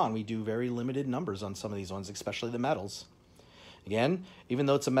items are gone. We do very limited numbers on some of these ones, especially the metals. Again, even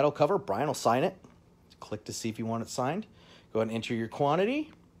though it's a metal cover, Brian will sign it. Click to see if you want it signed. Go ahead and enter your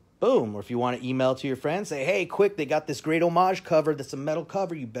quantity. Boom. Or if you want to email to your friends, say, hey, quick, they got this great homage cover that's a metal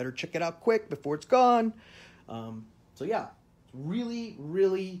cover. You better check it out quick before it's gone. So yeah, really,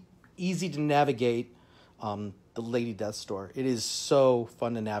 really easy to navigate the Lady Death store. It is so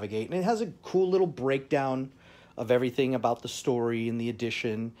fun to navigate. And it has a cool little breakdown of everything about the story and the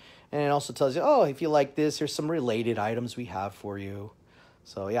edition. And it also tells you, oh, if you like this, here's some related items we have for you.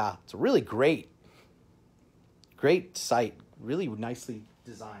 So yeah, it's a really great site. Really nicely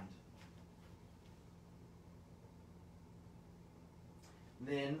designed.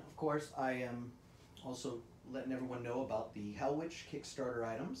 Then, of course, I am also letting everyone know about the Hellwitch Kickstarter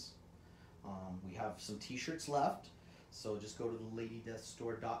items. We have some t-shirts left, so just go to the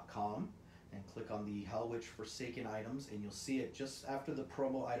ladydeathstore.com and click on the Hellwitch Forsaken items, and you'll see it just after the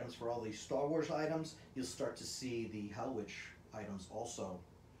promo items for all these Star Wars items. You'll start to see the Hellwitch items also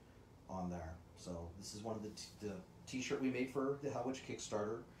on there. So this is one of the t-shirt we made for the Hellwitch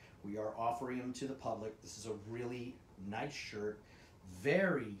Kickstarter. We are offering them to the public. This is a really nice shirt,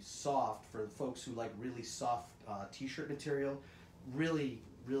 very soft for the folks who like really soft t-shirt material. Really,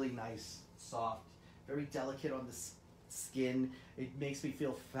 really nice, soft, very delicate on the skin. It makes me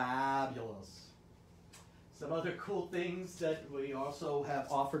feel fabulous. Some other cool things that we also have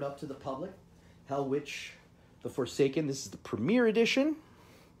offered up to the public. Hellwitch, the Forsaken. This is the premiere edition.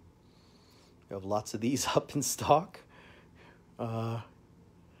 We have lots of these up in stock. I'm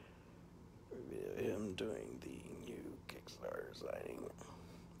doing the new Kickstarter signing.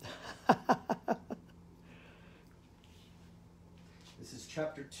 This is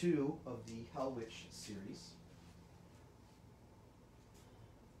chapter 2 of the Hellwitch series.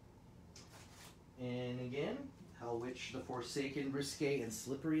 And again, Hellwitch, the Forsaken, Risque, and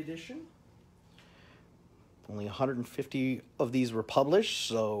Slippery edition. Only 150 of these were published,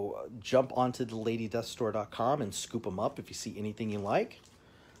 so jump onto the LadyDeathStore.com and scoop them up if you see anything you like.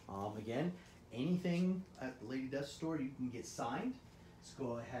 Again, anything at the Lady Death Store you can get signed. Just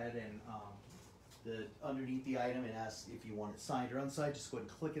go ahead and underneath the item and ask if you want it signed or unsigned. Just go ahead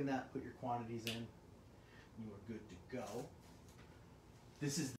and click in that, put your quantities in. You are good to go.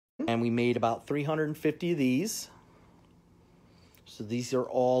 This is, and we made about 350 of these. So these are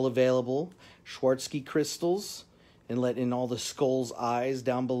all available. Swarovski crystals, and let in all the skull's eyes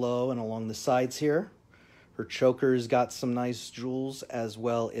down below and along the sides here. Her choker's got some nice jewels, as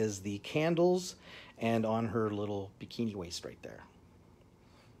well as the candles, and on her little bikini waist right there.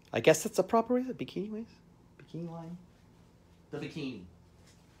 I guess that's a proper way, the bikini waist? Bikini line? The bikini.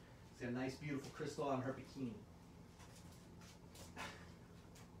 It's got a nice, beautiful crystal on her bikini.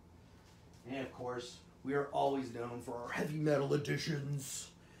 And of course, we are always known for our heavy metal editions.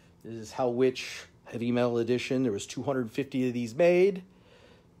 This is Hellwitch Heavy Metal Edition. There was 250 of these made.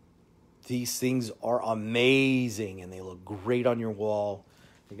 These things are amazing, and they look great on your wall.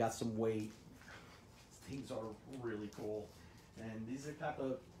 They got some weight. These are really cool. And these are the type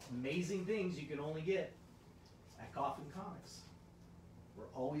of amazing things you can only get at Coffin Comics. We're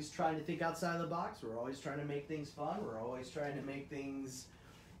always trying to think outside of the box. We're always trying to make things fun. We're always trying to make things,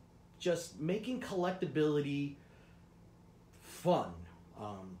 just making collectability fun,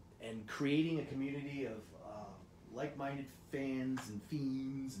 and creating a community of like-minded fans and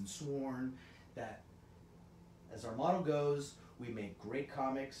fiends and sworn that, as our motto goes, we make great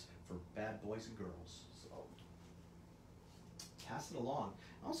comics for bad boys and girls. So pass it along.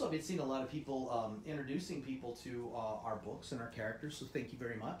 Also, I've been seeing a lot of people introducing people to our books and our characters, so thank you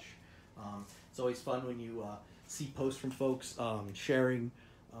very much. It's always fun when you see posts from folks sharing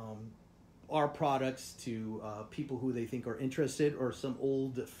our products to people who they think are interested, or some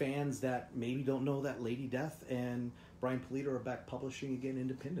old fans that maybe don't know that Lady Death and Brian Pulido are back publishing again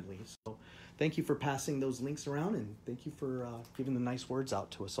independently. So thank you for passing those links around, and thank you for giving the nice words out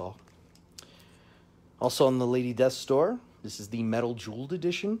to us all. Also on the Lady Death Store, this is the Metal Jeweled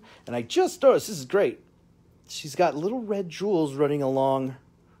Edition, and I just noticed, this is great. She's got little red jewels running along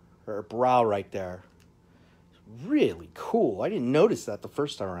her brow right there. Really cool. I didn't notice that the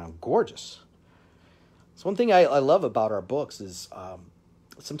first time around. Gorgeous. So one thing I love about our books is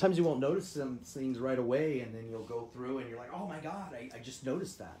sometimes you won't notice some things right away, and then you'll go through and you're like, oh my God, I just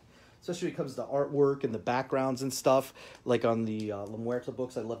noticed that. Especially when it comes to artwork and the backgrounds and stuff. Like on the La Muerta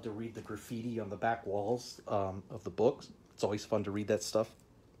books, I love to read the graffiti on the back walls of the books. It's always fun to read that stuff.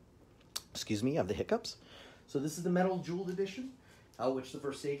 Excuse me, I have the hiccups. So this is the Metal Jeweled Edition, Hellwitch the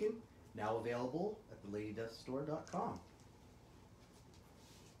Forsaken, now available at LadyDeathStore.com.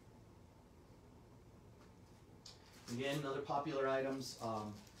 Again, another popular items.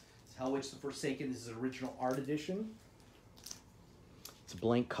 It's Hellwitch the Forsaken. This is an original art edition. It's a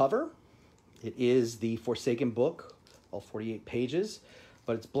blank cover. It is the Forsaken book, all 48 pages,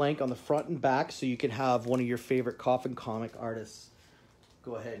 but it's blank on the front and back, so you can have one of your favorite Coffin comic artists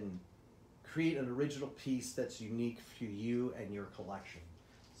go ahead and create an original piece that's unique for you and your collection.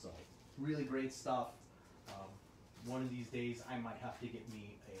 So really great stuff. One of these days I might have to get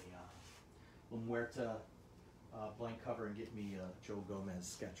me a La Muerta blank cover and get me a Joe Gomez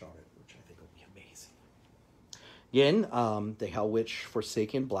sketch on it, which I think will be amazing. Again, the Hellwitch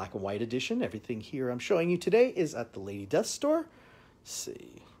Forsaken Black and White Edition. Everything here I'm showing you today is at the Lady Death Store. Let's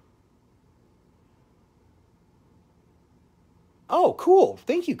see. Oh, cool.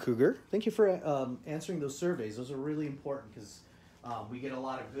 Thank you, Cougar. Thank you for answering those surveys. Those are really important because we get a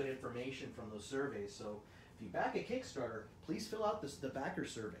lot of good information from those surveys. So if you back a Kickstarter, please fill out the backer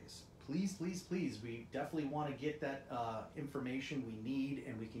surveys. please, please, please, we definitely want to get that information we need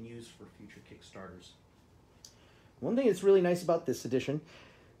and we can use for future Kickstarters. One thing that's really nice about this edition,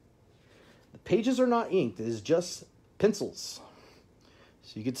 the pages are not inked. It is just pencils.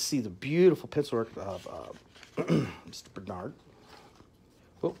 So you get to see the beautiful pencil work of Mr. Bernard.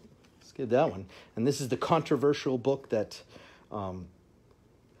 Oh, let's get that one. And this is the controversial book that,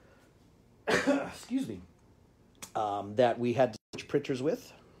 excuse me, that we had to switch printers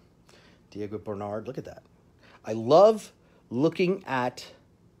with. Diego Bernard, look at that. I love looking at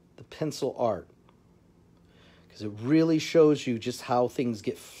the pencil art because it really shows you just how things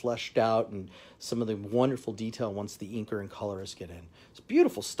get fleshed out and some of the wonderful detail once the inker and colorists get in. It's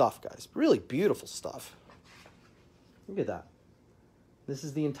beautiful stuff, guys. Really beautiful stuff. Look at that. This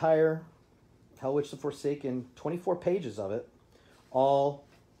is the entire Hellwitch the Forsaken, 24 pages of it, all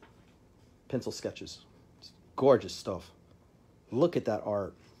pencil sketches. It's gorgeous stuff. Look at that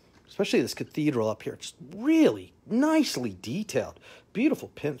art. Especially this cathedral up here. It's really nicely detailed.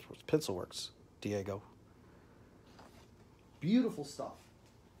 Beautiful pencil works, Diego. Beautiful stuff.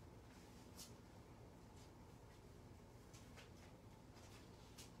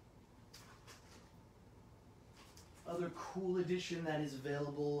 Other cool edition that is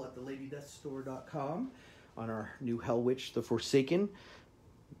available at the LadyDeathStore.com on our new Hellwitch the Forsaken.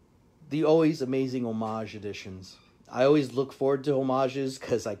 The always amazing homage editions. I always look forward to homages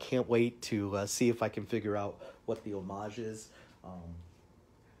because I can't wait to see if I can figure out what the homage is.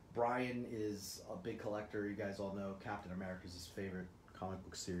 Brian is a big collector. You guys all know Captain America is his favorite comic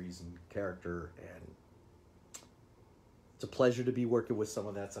book series and character, and it's a pleasure to be working with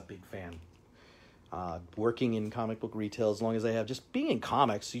someone that's a big fan. Working in comic book retail, as long as I have, just being in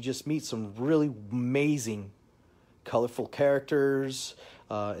comics, you just meet some really amazing, colorful characters,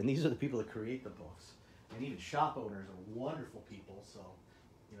 and these are the people that create the books. And even shop owners are wonderful people. So,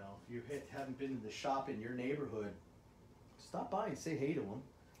 you know, if you haven't been to the shop in your neighborhood, stop by and say hey to them.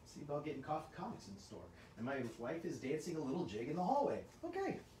 See about getting Coffin Comics in the store. And my wife is dancing a little jig in the hallway.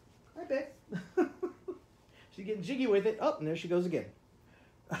 Okay, I bet. She's getting jiggy with it. Oh, and there she goes again.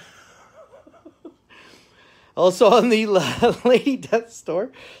 Also on the Lady Death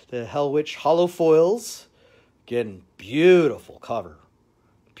Store, the Hellwitch Hollow Foils. Again, beautiful cover.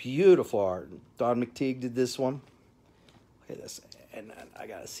 Beautiful art. Don McTeague did this one. Look at this. And I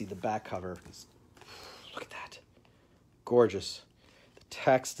got to see the back cover. Look at that. Gorgeous. The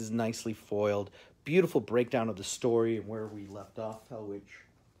text is nicely foiled. Beautiful breakdown of the story and where we left off, Hellwitch.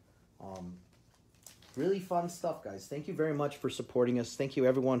 Really fun stuff, guys. Thank you very much for supporting us. Thank you,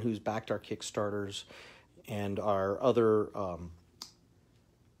 everyone who's backed our Kickstarters and our other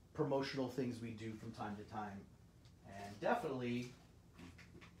promotional things we do from time to time. And definitely,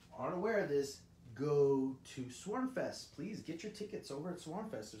 aren't aware of this, go to Swarmfest. Please get your tickets over at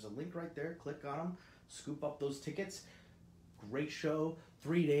Swarmfest. There's a link right there. Click on them. Scoop up those tickets. Great show.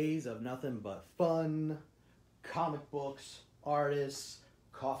 3 days of nothing but fun, comic books, artists,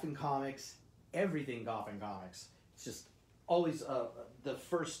 Coffin Comics, everything Coffin Comics. It's just always the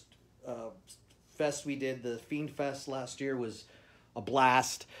first fest we did, the Fiend Fest last year, was a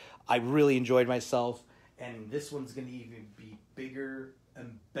blast. I really enjoyed myself. And this one's going to even be bigger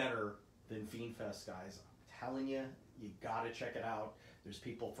and better than Fiend Fest, guys. I'm telling you, you got to check it out. There's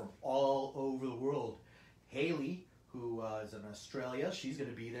people from all over the world. Haley, who is in Australia, she's going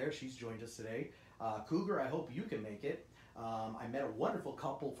to be there. She's joined us today. Cougar, I hope you can make it. I met a wonderful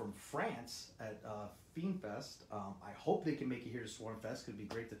couple from France at Fiend Fest. I hope they can make it here to Swarm Fest. It'd be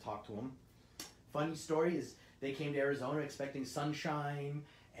great to talk to them. Funny story is they came to Arizona expecting sunshine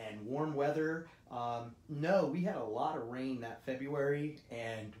and warm weather. No, we had a lot of rain that February,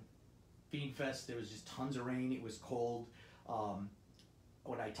 and Fiend Fest, there was just tons of rain. It was cold.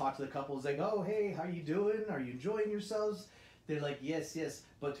 When I talked to the couple, I was like, oh, hey, how you doing? Are you enjoying yourselves? They're like, yes, yes,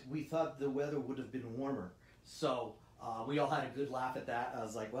 but we thought the weather would have been warmer. So we all had a good laugh at that. I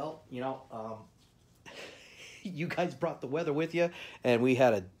was like, well, you know, you guys brought the weather with you, and we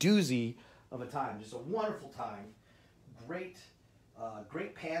had a doozy of a time. Just a wonderful time. Great,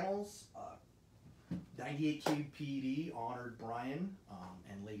 great panels. 98 QPD honored Brian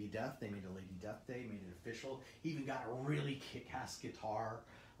and Lady Death. They made a Lady Death Day, made it official. He even got a really kick-ass guitar.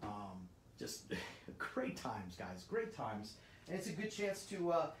 Just great times, guys. Great times. And it's a good chance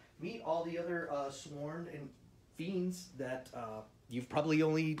to meet all the other sworn and fiends that you've probably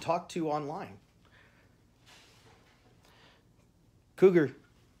only talked to online. Cougar,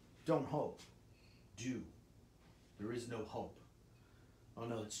 don't hope. Do. There is no hope. Oh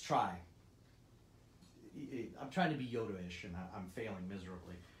no, let's try. I'm trying to be Yoda-ish, and I'm failing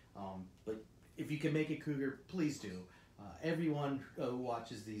miserably. But if you can make it, Cougar, please do. everyone who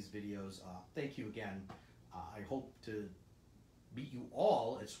watches these videos, thank you again. I hope to meet you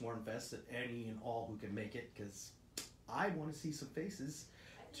all at Swarmfest, at any and all who can make it, because I want to see some faces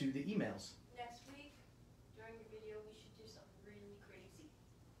to the emails. Next week, during your video, we should do something really crazy.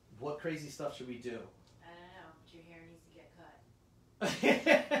 What crazy stuff should we do? I don't know, but your hair needs to get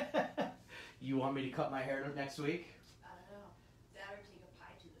cut. You want me to cut my hair next week? I don't know. That or take a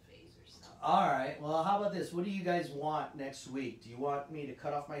pie to the face or something. Alright, well, how about this? What do you guys want next week? Do you want me to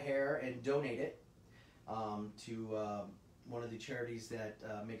cut off my hair and donate it to one of the charities that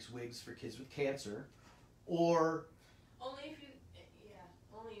makes wigs for kids with cancer? Or... Only if you,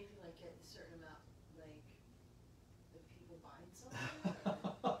 only if you like get a certain amount, like, the people buying something.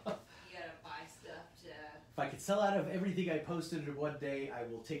 You gotta buy stuff to... If I could sell out of everything I posted in one day, I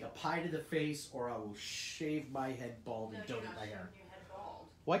will take a pie to the face, or I will shave my head bald and donate my hair. Your head bald.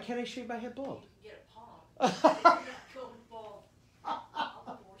 Why can't I shave my head bald? You can get a palm. You're not going bald.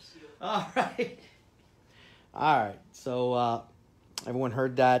 I'll force you. Alright. Alright, so everyone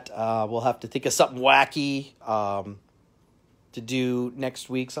heard that. We'll have to think of something wacky to do next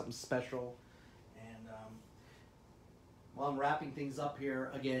week, something special. And while I'm wrapping things up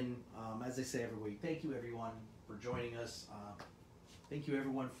here, again, as I say every week, thank you everyone for joining us. Thank you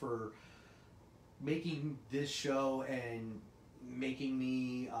everyone for making this show and making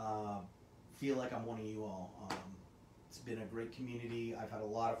me feel like I'm one of you all. It's been a great community. I've had a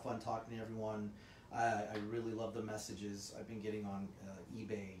lot of fun talking to everyone. I really love the messages I've been getting on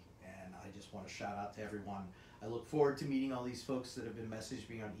eBay, and I just want to shout out to everyone. I look forward to meeting all these folks that have been messaging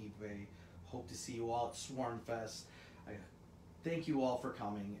me on eBay. Hope to see you all at Swarmfest. I thank you all for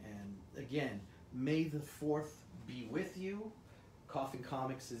coming, and again, May the 4th be with you. Coffin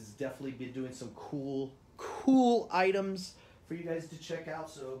Comics has definitely been doing some cool items for you guys to check out,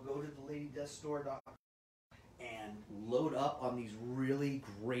 so go to the LadyDeathStore.com and load up on these really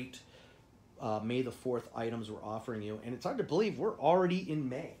great May the 4th items we're offering you. And it's hard to believe we're already in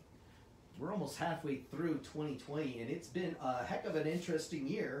May. We're almost halfway through 2020, and it's been a heck of an interesting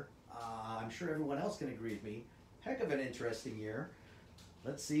year. I'm sure everyone else can agree with me. Heck of an interesting year.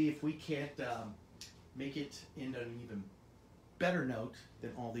 Let's see if we can't make it into an even better note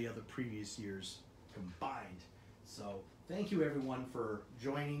than all the other previous years combined. So thank you everyone for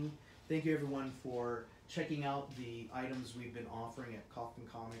joining. Thank you everyone for checking out the items we've been offering at Coffin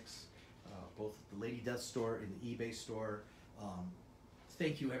Comics, both at the Lady Death store and the eBay store.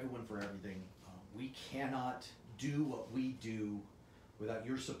 Thank you everyone for everything. We cannot do what we do without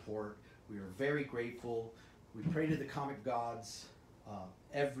your support. We are very grateful. We pray to the comic gods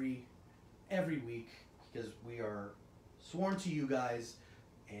every week, because we are sworn to you guys,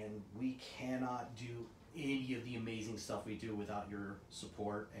 and we cannot do any of the amazing stuff we do without your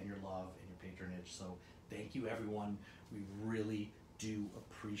support and your love and your patronage. So thank you everyone. We really do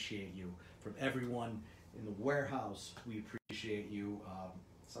appreciate you. From everyone in the warehouse, we appreciate you.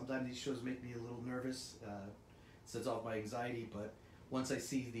 Sometimes these shows make me a little nervous. Sets off my anxiety, but once I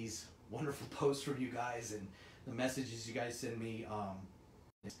see these wonderful posts from you guys and the messages you guys send me,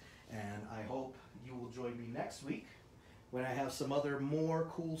 and I hope you will join me next week when I have some other more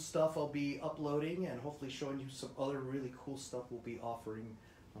cool stuff I'll be uploading, and hopefully showing you some other really cool stuff we'll be offering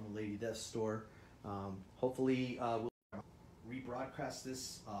on the Lady Death store. Hopefully we'll rebroadcast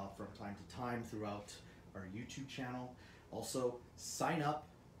this from time to time throughout our YouTube channel. Also, sign up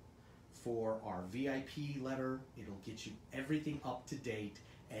for our VIP letter. It'll get you everything up to date,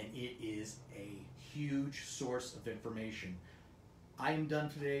 and it is a huge source of information. I am done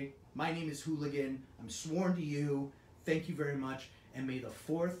today. My name is Hooligan. I'm sworn to you. Thank you very much, and may the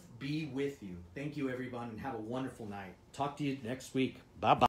 4th be with you. Thank you, everyone, and have a wonderful night. Talk to you next week. Bye-bye.